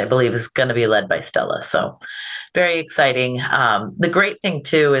 which I believe is going to be led by Stella. So very exciting. The great thing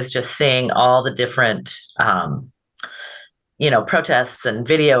too is just seeing all the different, protests and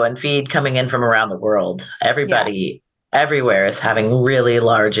video and feed coming in from around the world. Everybody everywhere is having really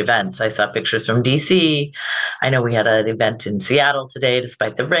large events. I saw pictures from DC. I know we had an event in Seattle today,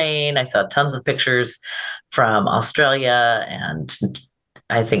 despite the rain. I saw tons of pictures from Australia and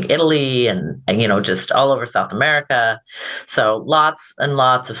I think Italy and just all over South America. So lots and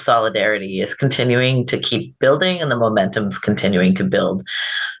lots of solidarity is continuing to keep building and the momentum's continuing to build.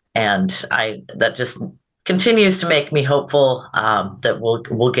 And that just continues to make me hopeful that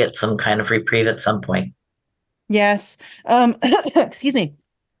we'll get some kind of reprieve at some point. Yes. Excuse me.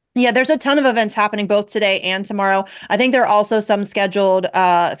 Yeah, there's a ton of events happening both today and tomorrow. I think there are also some scheduled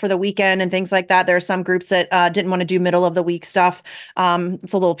for the weekend and things like that. There are some groups that didn't want to do middle of the week stuff.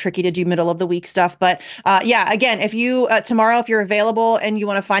 It's a little tricky to do middle of the week stuff. But again, if you tomorrow, if you're available and you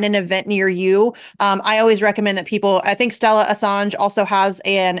want to find an event near you, I always recommend that people, I think Stella Assange also has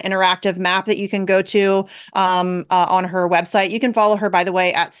an interactive map that you can go to on her website. You can follow her, by the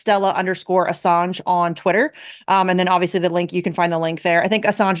way, at Stella_Assange on Twitter. And then obviously the link, you can find the link there. I think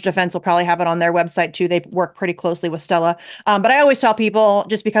Assange Defense will probably have it on their website too. They work pretty closely with Stella. But I always tell people,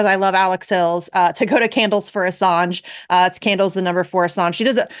 just because I love Alex Hills, to go to Candles for Assange. It's Candles, the number 4 Assange. She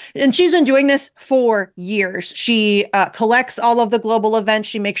does it, and she's been doing this for years. She collects all of the global events.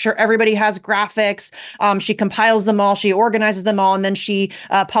 She makes sure everybody has graphics. She compiles them all. She organizes them all, and then she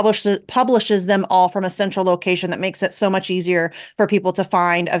publishes them all from a central location that makes it so much easier for people to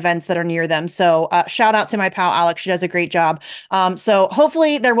find events that are near them. So shout out to my pal Alex. She does a great job. So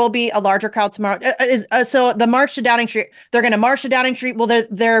hopefully there will be a larger crowd tomorrow. So the march to Downing Street, they're going to march to Downing Street. Will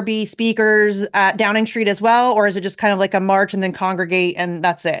there be speakers at Downing Street as well? Or is it just kind of like a march and then congregate and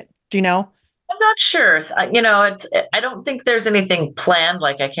that's it? Do you know? I'm not sure. I don't think there's anything planned.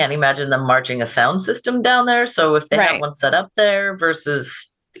 Like I can't imagine them marching a sound system down there. So if they have one set up there versus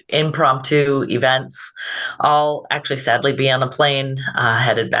impromptu events, I'll actually sadly be on a plane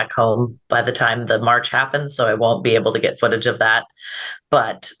headed back home by the time the march happens, so I won't be able to get footage of that.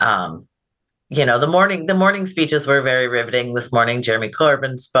 But the morning speeches were very riveting. This morning Jeremy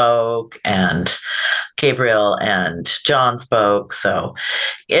Corbyn spoke and Gabriel and John spoke, so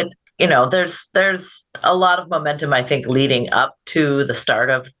there's a lot of momentum, I think, leading up to the start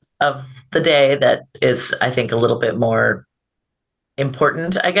of the day that is, I think, a little bit more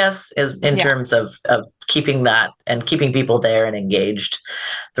important, I guess, is in terms of keeping that and keeping people there and engaged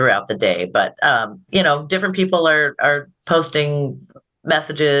throughout the day. But different people are posting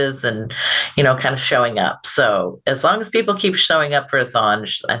messages and kind of showing up. So as long as people keep showing up for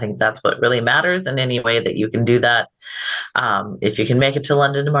Assange, I think that's what really matters. In any way that you can do that, if you can make it to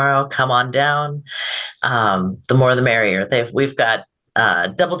London tomorrow, come on down. The more the merrier. We've got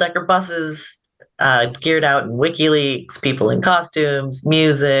double-decker buses geared out in WikiLeaks, people in costumes,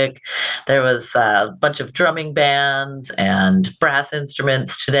 music. There was a bunch of drumming bands and brass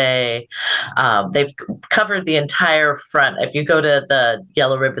instruments today. They've covered the entire front. If you go to the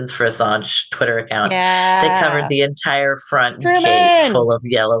Yellow Ribbons for Assange Twitter account, they covered the entire front gate full of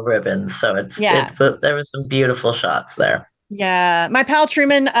yellow ribbons. So there was some beautiful shots there. Yeah, my pal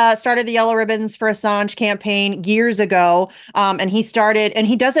Truman started the Yellow Ribbons for Assange campaign years ago, and he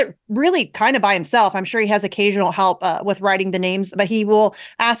does it really kind of by himself. I'm sure he has occasional help with writing the names, but he will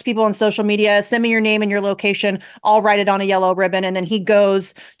ask people on social media, send me your name and your location, I'll write it on a yellow ribbon, and then he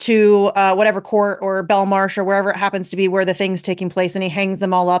goes to whatever court or Belmarsh or wherever it happens to be where the thing's taking place, and he hangs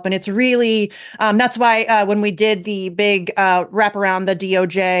them all up, and it's really, that's why when we did the big wrap around the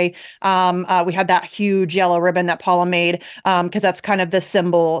DOJ, we had that huge yellow ribbon that Paula made. because that's kind of the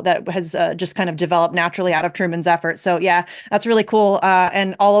symbol that has just kind of developed naturally out of Truman's effort. So yeah, that's really cool.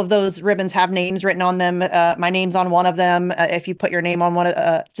 And all of those ribbons have names written on them. My name's on one of them. If you put your name on one,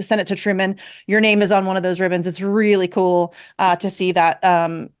 to send it to Truman, your name is on one of those ribbons. It's really cool to see that.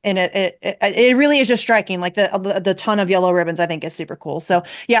 And it really is just striking. Like the ton of yellow ribbons, I think is super cool. So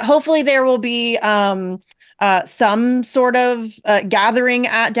yeah, hopefully there will be some sort of gathering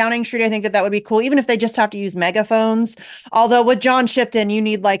at Downing Street. I think that would be cool, even if they just have to use megaphones. Although with John Shipton, you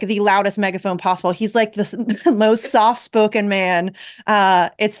need like the loudest megaphone possible. He's like the most soft-spoken man.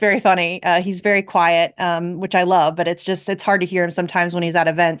 It's very funny. He's very quiet, which I love, but it's hard to hear him sometimes when he's at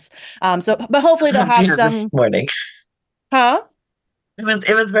events. But hopefully they'll have some this morning. Huh?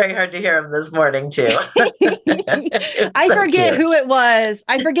 It was very hard to hear him this morning too. I forget who it was.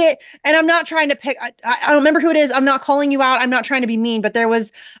 I forget, and I'm not trying to pick. I don't remember who it is. I'm not calling you out. I'm not trying to be mean, but there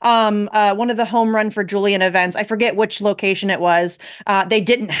was one of the home run for Julian events. I forget which location it was. They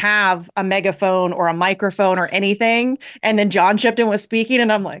didn't have a megaphone or a microphone or anything, and then John Shipton was speaking,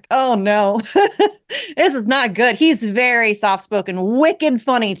 and I'm like, oh no, this is not good. He's very soft spoken, wicked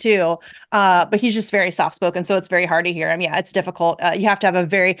funny too, but he's just very soft spoken, so it's very hard to hear him. Yeah, it's difficult. You have to have a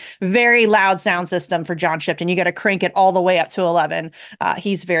very, very loud sound system for John Shipton. You got to crank it all the way up to 11.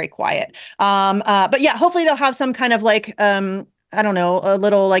 He's very quiet. But yeah, hopefully they'll have some kind of like, I don't know, a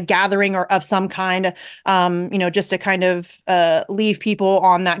little like gathering or of some kind, just to kind of leave people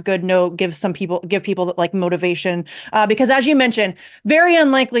on that good note, give people like motivation. Because as you mentioned, very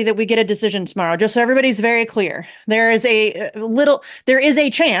unlikely that we get a decision tomorrow, just so everybody's very clear. There is a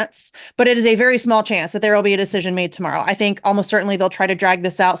chance, but it is a very small chance that there will be a decision made tomorrow. I think almost certainly they'll try to drag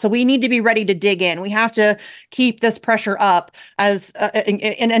this out. So we need to be ready to dig in. We have to keep this pressure up and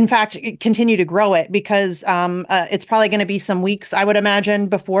in fact, continue to grow it, because it's probably going to be some weeks, I would imagine,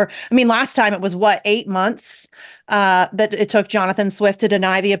 before. I mean, last time it was 8 months that it took Jonathan Swift to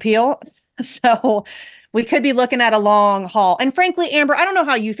deny the appeal. So we could be looking at a long haul. And frankly, Amber, I don't know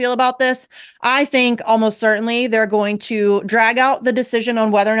how you feel about this. I think almost certainly they're going to drag out the decision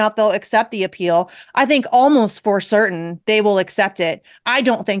on whether or not they'll accept the appeal. I think almost for certain they will accept it. I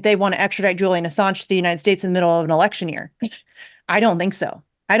don't think they want to extradite Julian Assange to the United States in the middle of an election year. I don't think so.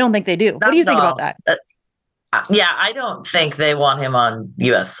 I don't think they do. What do you think about that? Yeah, I don't think they want him on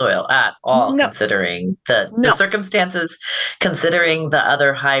U.S. soil at all, considering the circumstances, considering the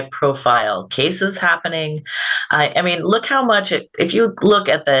other high-profile cases happening. I mean, look how much if you look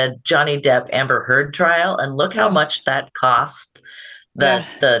at the Johnny Depp Amber Heard trial and look how much that cost the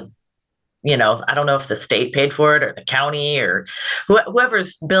I don't know if the state paid for it or the county or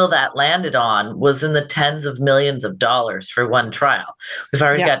whoever's bill that landed on was in the tens of millions of dollars for one trial. We've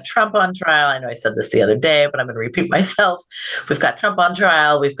already got Trump on trial. I know I said this the other day, but I'm going to repeat myself. We've got Trump on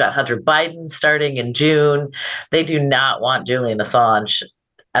trial. We've got Hunter Biden starting in June. They do not want Julian Assange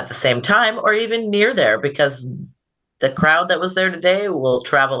at the same time or even near there, because the crowd that was there today will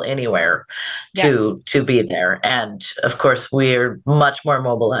travel anywhere to be there. And of course, we're much more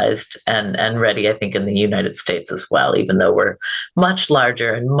mobilized and ready, I think, in the United States as well, even though we're much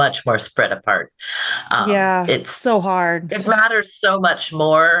larger and much more spread apart. It's so hard. It matters so much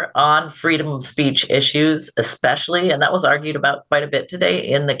more on freedom of speech issues, especially, and that was argued about quite a bit today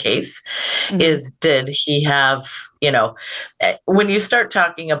in the case, is did he have, when you start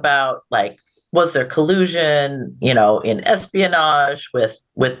talking about like, was there collusion, in espionage with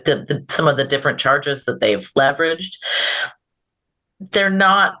some of the different charges that they've leveraged? They're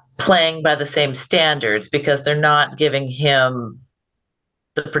not playing by the same standards because they're not giving him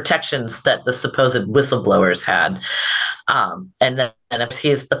the protections that the supposed whistleblowers had. And then if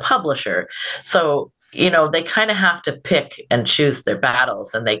he's the publisher. So, they kind of have to pick and choose their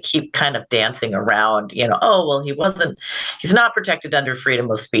battles, and they keep kind of dancing around, oh, well, he's not protected under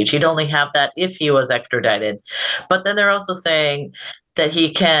freedom of speech. He'd only have that if he was extradited. But then they're also saying that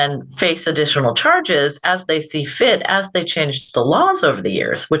he can face additional charges as they see fit, as they change the laws over the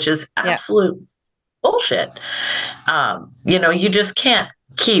years, which is absolute bullshit. You just can't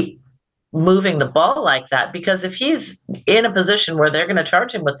keep moving the ball like that, because if he's in a position where they're going to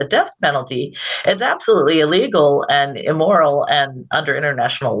charge him with the death penalty, it's absolutely illegal and immoral and under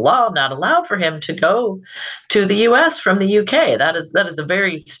international law not allowed for him to go to the US from the UK. That is a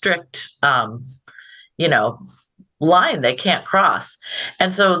very strict line they can't cross.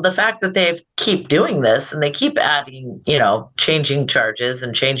 And so the fact that they keep doing this and they keep adding, changing charges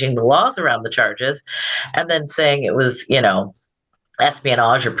and changing the laws around the charges, and then saying it was,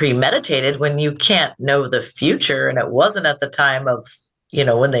 espionage or premeditated, when you can't know the future and it wasn't at the time of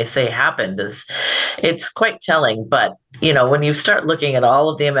when they say happened, it's quite telling. But when you start looking at all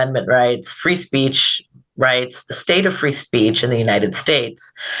of the amendment rights, free speech, rights, the state of free speech in the United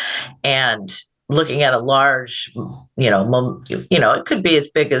States, and looking at a large, it could be as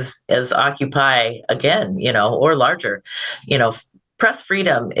big as Occupy again, or larger. Press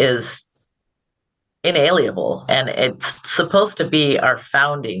freedom is inalienable, and it's supposed to be our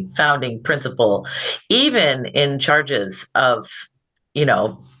founding principle, even in charges of,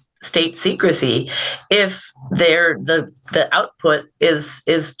 state secrecy, if the output is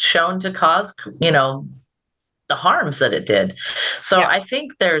shown to cause, the harms that it did. So I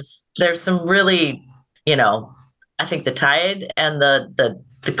think there's some really, I think the tide and the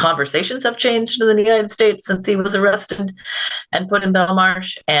conversations have changed in the United States since he was arrested and put in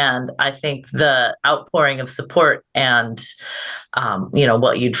Belmarsh. And I think the outpouring of support and,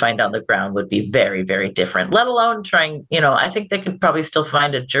 what you'd find on the ground would be very, very different, let alone trying, I think they could probably still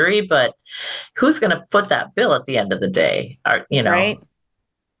find a jury, but who's going to foot that bill at the end of the day? Right.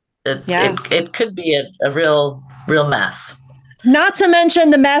 It could be a real mess. Not to mention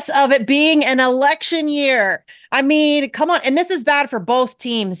the mess of it being an election year. I mean, come on. And this is bad for both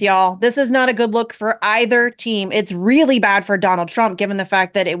teams, y'all. This is not a good look for either team. It's really bad for Donald Trump, given the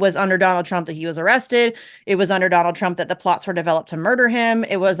fact that it was under Donald Trump that he was arrested. It was under Donald Trump that the plots were developed to murder him.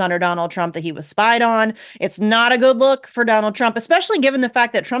 It was under Donald Trump that he was spied on. It's not a good look for Donald Trump, especially given the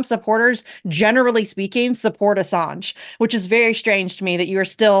fact that Trump supporters, generally speaking, support Assange, which is very strange to me that you are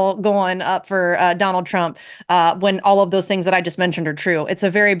still going up for Donald Trump when all of those things that I just mentioned are true. It's a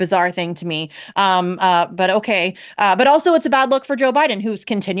very bizarre thing to me. But okay. But also it's a bad look for Joe Biden, who's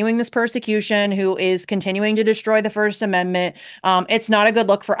continuing this persecution, who is continuing to destroy the First Amendment. It's not a good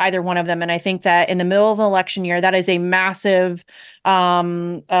look for either one of them. And I think that in the middle of the election year, that is a massive,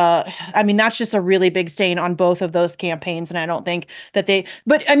 that's just a really big stain on both of those campaigns. And I don't think that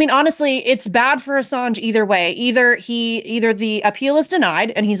but I mean, honestly, it's bad for Assange either way. Either the appeal is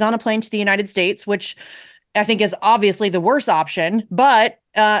denied and he's on a plane to the United States, which I think is obviously the worst option. But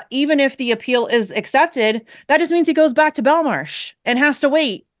even if the appeal is accepted, that just means he goes back to Belmarsh and has to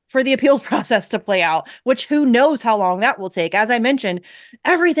wait for the appeals process to play out, which who knows how long that will take. As I mentioned,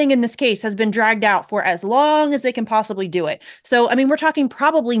 everything in this case has been dragged out for as long as they can possibly do it. So, I mean, we're talking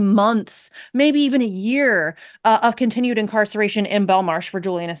probably months, maybe even a year of continued incarceration in Belmarsh for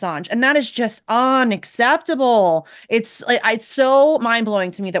Julian Assange. And that is just unacceptable. It's so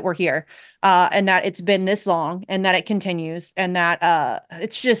mind-blowing to me that we're here and that it's been this long and that it continues and that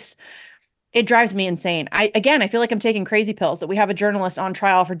it drives me insane. I feel like I'm taking crazy pills, that we have a journalist on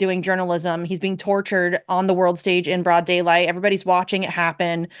trial for doing journalism. He's being tortured on the world stage in broad daylight. Everybody's watching it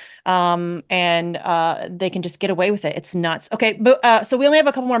happen. And they can just get away with it. It's nuts. Okay. But, so we only have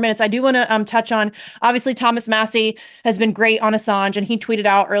a couple more minutes. I do want to touch on, obviously, Thomas Massie has been great on Assange, and he tweeted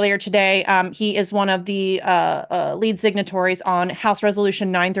out earlier today. He is one of the lead signatories on House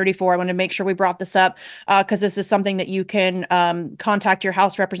Resolution 934. I wanted to make sure we brought this up because this is something that you can contact your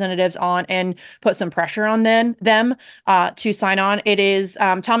House representatives on and put some pressure on them to sign on. It is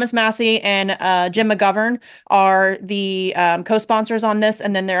Thomas Massie and Jim McGovern are the co-sponsors on this.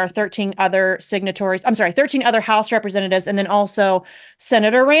 And then there are 13 other House representatives. And then also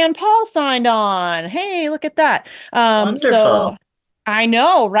Senator Rand Paul signed on. Hey, look at that. Wonderful. So I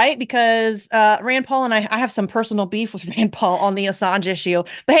know, right? Because Rand Paul and I have some personal beef with Rand Paul on the Assange issue.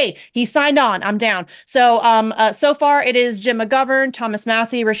 But hey, he signed on. I'm down. So so far it is Jim McGovern, Thomas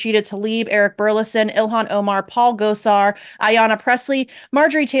Massie, Rashida Tlaib, Eric Burleson, Ilhan Omar, Paul Gosar, Ayanna Pressley,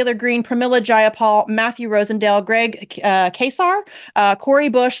 Marjorie Taylor Greene, Pramila Jayapal, Matthew Rosendale, Greg Kasar, Corey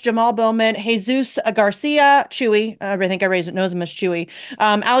Bush, Jamal Bowman, Jesus Garcia, Chewy. I think everybody knows him as Chewy.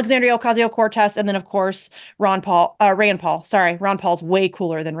 Alexandria Ocasio-Cortez, and then of course Rand Paul. Ron Paul's way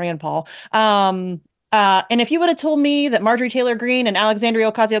cooler than Rand Paul. And if you would have told me that Marjorie Taylor Greene and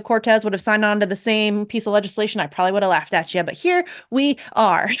Alexandria Ocasio-Cortez would have signed on to the same piece of legislation, I probably would have laughed at you. But here we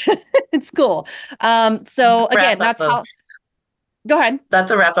are. It's cool. So again, that's how. Go ahead.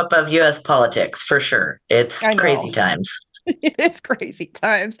 That's a wrap up of U.S. politics for sure. It's crazy times. It's crazy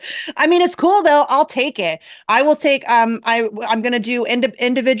times. I mean, it's cool though. I'll take it. I will take, I'm going to do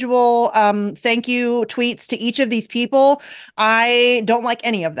individual thank you tweets to each of these people. I don't like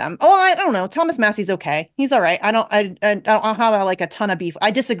any of them. Oh, I don't know. Thomas Massie's okay. He's all right. I don't have like a ton of beef.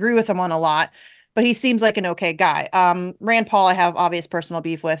 I disagree with him on a lot, but he seems like an okay guy. Rand Paul, I have obvious personal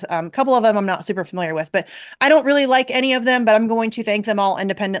beef with. A couple of them I'm not super familiar with, but I don't really like any of them, but I'm going to thank them all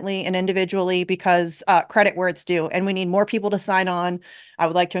independently and individually because credit where it's due. And we need more people to sign on. I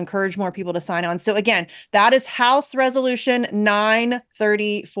would like to encourage more people to sign on. So again, that is House Resolution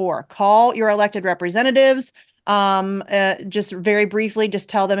 934. Call your elected representatives. Just very briefly, just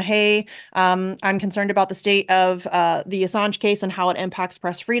tell them, hey, I'm concerned about the state of the Assange case and how it impacts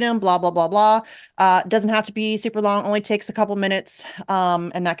press freedom, blah, blah, blah, blah. Doesn't have to be super long, only takes a couple minutes,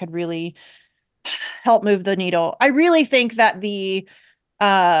 and that could really help move the needle. I really think that the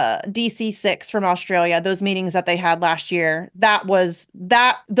DC6 from Australia, those meetings that they had last year,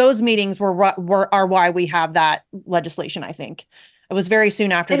 those meetings are why we have that legislation. I think it was very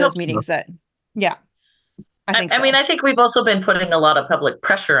soon after those meetings that, yeah. I think we've also been putting a lot of public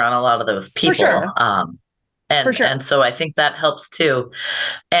pressure on a lot of those people. For sure. And so I think that helps too.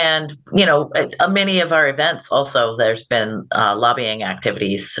 And, at many of our events also, there's been lobbying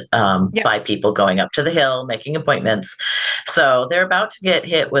activities by people going up to the Hill, making appointments. So they're about to get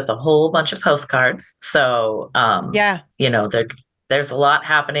hit with a whole bunch of postcards. So, there's a lot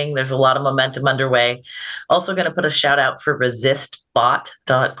happening. There's a lot of momentum underway. Also going to put a shout out for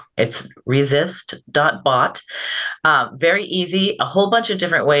It's resist.bot. Very easy, a whole bunch of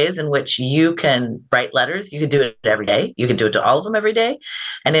different ways in which you can write letters. You can do it every day. You can do it to all of them every day,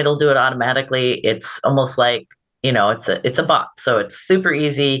 and it'll do it automatically. It's almost like, it's a bot. So it's super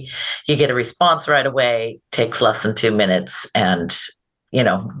easy. You get a response right away, takes less than 2 minutes, and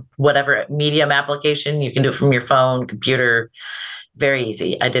whatever medium application, you can do it from your phone, computer. Very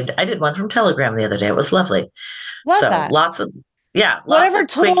easy. I did one from Telegram the other day. It was lovely. Love that. Whatever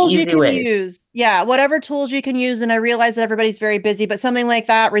tools you can use. Yeah, whatever tools you can use. And I realize that everybody's very busy, but something like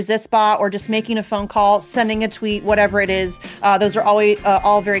that, ResistBot, or just making a phone call, sending a tweet, whatever it is, those are always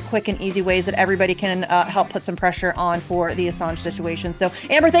all very quick and easy ways that everybody can help put some pressure on for the Assange situation. So,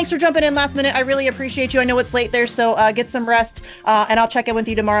 Amber, thanks for jumping in last minute. I really appreciate you. I know it's late there, so get some rest, and I'll check in with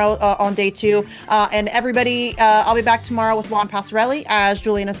you tomorrow on day 2. And everybody, I'll be back tomorrow with Juan Passarelli. As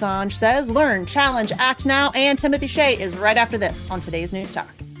Julian Assange says, learn, challenge, act now, and Timothy Shea is right after this on today's News Talk.